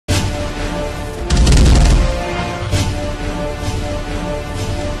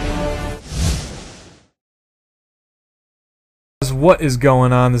what is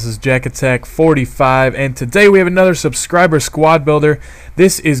going on? This is Jack Attack 45, and today we have another subscriber squad builder.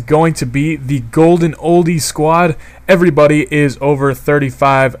 This is going to be the Golden Oldies Squad. Everybody is over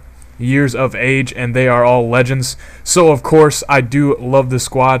 35 years of age, and they are all legends. So, of course, I do love this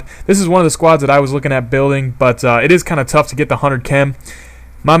squad. This is one of the squads that I was looking at building, but it is kind of tough to get the 100 chem.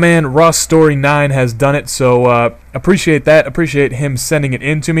 My man Russ Story 9 has done it, so appreciate that. Appreciate him sending it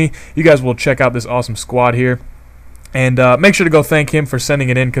in to me. You guys will check out this awesome squad here, and make sure to go thank him for sending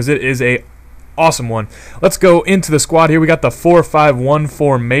it in because it is a awesome one. Let's go into the squad here. We got the 4-5-1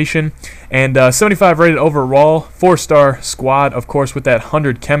 formation and 75 rated overall, 4-star squad, of course, with that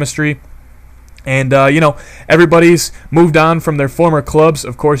 100 chemistry. And you know, everybody's moved on from their former clubs.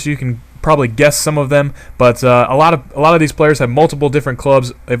 Of course, you can probably guess some of them, but a lot of these players have multiple different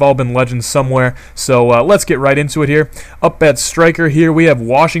clubs. They've all been legends somewhere. So let's get right into it here. Up at striker here, we have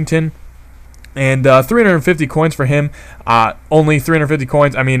Washington. And 350 coins for him. Only 350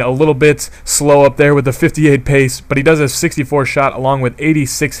 coins. I mean, a little bit slow up there with the 58 pace, but he does have 64 shot along with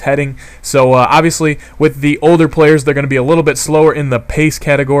 86 heading. So obviously, with the older players, they're going to be a little bit slower in the pace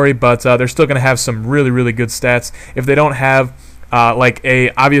category, but they're still going to have some really good stats. If they don't have like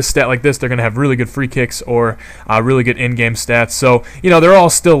a obvious stat like this, they're going to have really good free kicks or really good in-game stats. So you know, they're all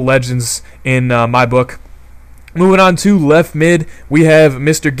still legends in my book. Moving on to left mid, we have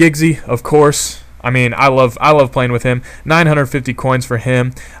Mr. Giggsy, of course. I mean, I love playing with him. 950 coins for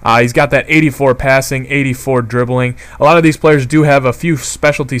him. He's got that 84 passing, 84 dribbling. A lot of these players do have a few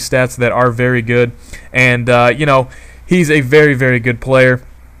specialty stats that are very good, and you know, he's a very good player.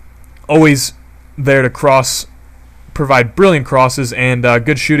 Always there to cross, provide brilliant crosses, and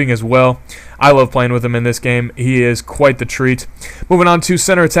good shooting as well. I love playing with him in this game. He is quite the treat. Moving on to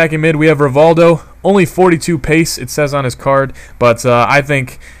center attacking mid, we have Rivaldo. Only 42 pace, it says on his card, but I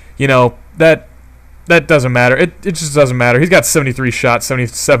think, you know, that doesn't matter. It just doesn't matter. He's got 73 shots,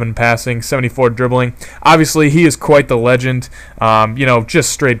 77 passing, 74 dribbling. Obviously, he is quite the legend. You know,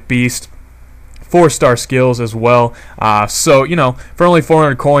 just straight beast. 4-star skills as well. So, you know, for only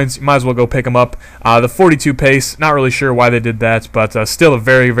 400 coins, you might as well go pick him up. The 42 pace, not really sure why they did that, but still a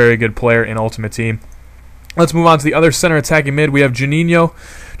very good player in Ultimate Team. Let's move on to the other center attacking mid. We have Juninho.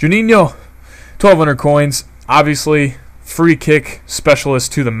 Juninho, 1,200 coins. Obviously, free kick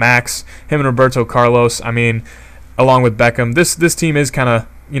specialist to the max. Him and Roberto Carlos, I mean, along with Beckham. This team is kind of,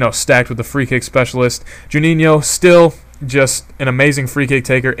 you know, stacked with the free kick specialist. Juninho still just an amazing free kick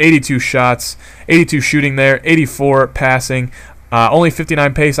taker. 82 shots, 82 shooting there, 84 passing, only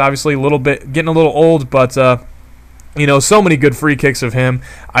 59 pace. Obviously, a little bit getting a little old, but you know, so many good free kicks of him.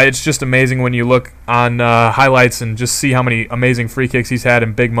 It's just amazing when you look on highlights and just see how many amazing free kicks he's had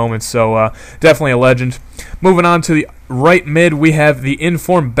in big moments. So definitely a legend. Moving on to the right mid, we have the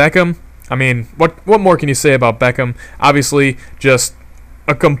informed Beckham. I mean, what more can you say about Beckham? Obviously, just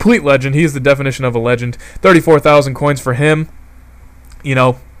a complete legend. He's the definition of a legend. 34,000 coins for him. You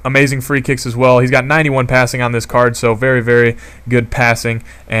know, amazing free kicks as well. He's got 91 passing on this card, so very good passing.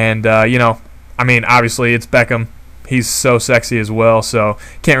 And you know, I mean, obviously it's Beckham. He's so sexy as well, so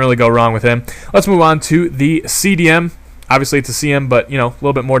can't really go wrong with him. Let's move on to the CDM. Obviously it's a CM, but you know, a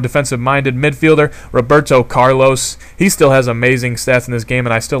little bit more defensive-minded midfielder, Roberto Carlos. He still has amazing stats in this game,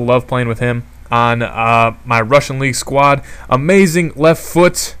 and I still love playing with him on my Russian League squad. Amazing left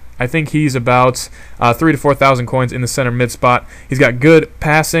foot. I think he's about 3,000 to 4,000 coins in the center mid spot. He's got good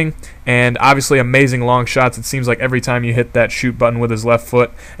passing and obviously amazing long shots. It seems like every time you hit that shoot button with his left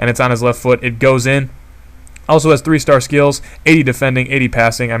foot and it's on his left foot, it goes in. Also has 3-star skills, 80 defending, 80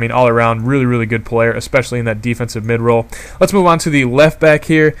 passing. I mean, all around, really good player, especially in that defensive mid-roll. Let's move on to the left back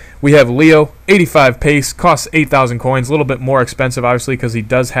here. We have Leo, 85 pace, costs 8,000 coins. A little bit more expensive, obviously, because he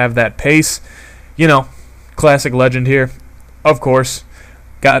does have that pace. You know, classic legend here, of course.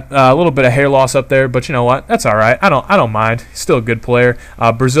 Got a little bit of hair loss up there, but you know what? That's all right. I don't mind. He's still a good player.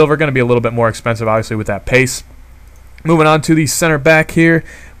 Brazil, we're going to be a little bit more expensive, obviously, with that pace. Moving on to the center back here,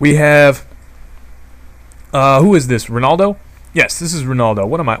 we have... who is this? Ronaldo? Yes, this is Ronaldo.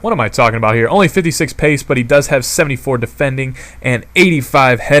 What am I talking about here? Only 56 pace, but he does have 74 defending and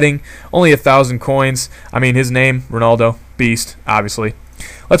 85 heading. Only 1,000 coins. I mean, his name, Ronaldo, beast, obviously.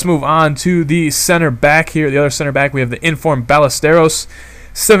 Let's move on to the center back here. The other center back, we have the informed Ballesteros,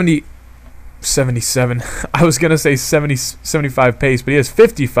 77. I was going to say 75 pace, but he has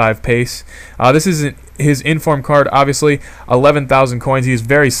 55 pace. This isn't his informed card, obviously. 11,000 coins. He is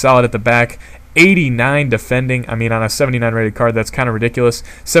very solid at the back. 89 defending. I mean, on a 79 rated card, that's kind of ridiculous.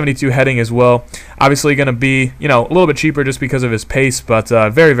 72 heading as well. Obviously going to be, you know, a little bit cheaper just because of his pace, but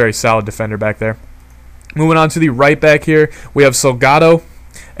very solid defender back there. Moving on to the right back here, we have Salgado.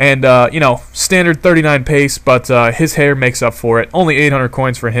 And, you know, standard 39 pace, but his hair makes up for it. Only 800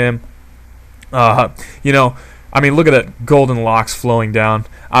 coins for him. You know, I mean, look at that golden locks flowing down.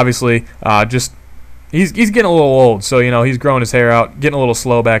 Obviously, just he's getting a little old, so, you know, he's growing his hair out, getting a little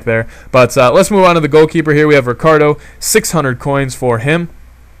slow back there. But let's move on to the goalkeeper here. We have Ricardo, 600 coins for him.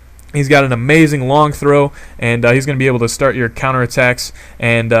 He's got an amazing long throw, and he's going to be able to start your counterattacks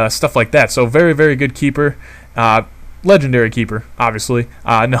and stuff like that. So very, very good keeper. Legendary keeper, obviously.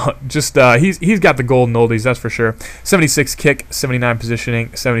 No, just he's got the golden oldies, that's for sure. 76 kick, 79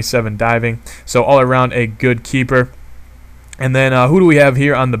 positioning, 77 diving. So all around a good keeper. And then who do we have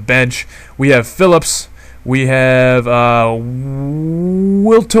here on the bench? We have Phillips. We have Wiltord,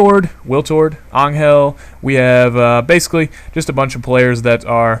 Angel. We have basically just a bunch of players that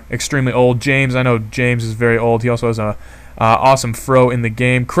are extremely old. James, I know James is very old. He also has a awesome throw in the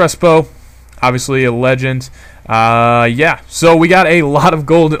game. Crespo, obviously a legend. Yeah, so we got a lot of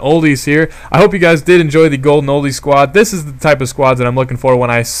golden oldies here. I hope you guys did enjoy the golden oldies squad. This is the type of squads that I'm looking for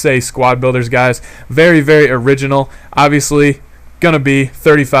when I say squad builders, guys. Very, very original. Obviously, gonna be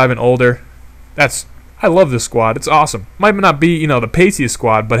 35 and older. I love this squad. It's awesome. Might not be, you know, the paciest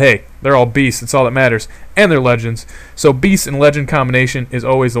squad, but hey, they're all beasts. It's all that matters. And they're legends. So beast and legend combination is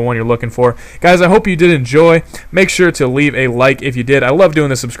always the one you're looking for. Guys, I hope you did enjoy. Make sure to leave a like if you did. I love doing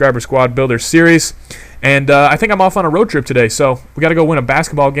the subscriber squad builder series. And I think I'm off on a road trip today, so we got to go win a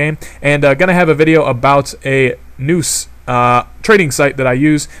basketball game. And going to have a video about a new trading site that I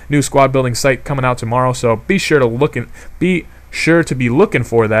use, new squad building site coming out tomorrow. So be sure to be looking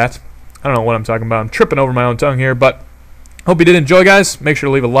for that. I don't know what I'm talking about. I'm tripping over my own tongue here, but hope you did enjoy, guys. Make sure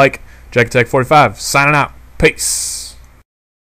to leave a like. JackAttack45 signing out. Peace.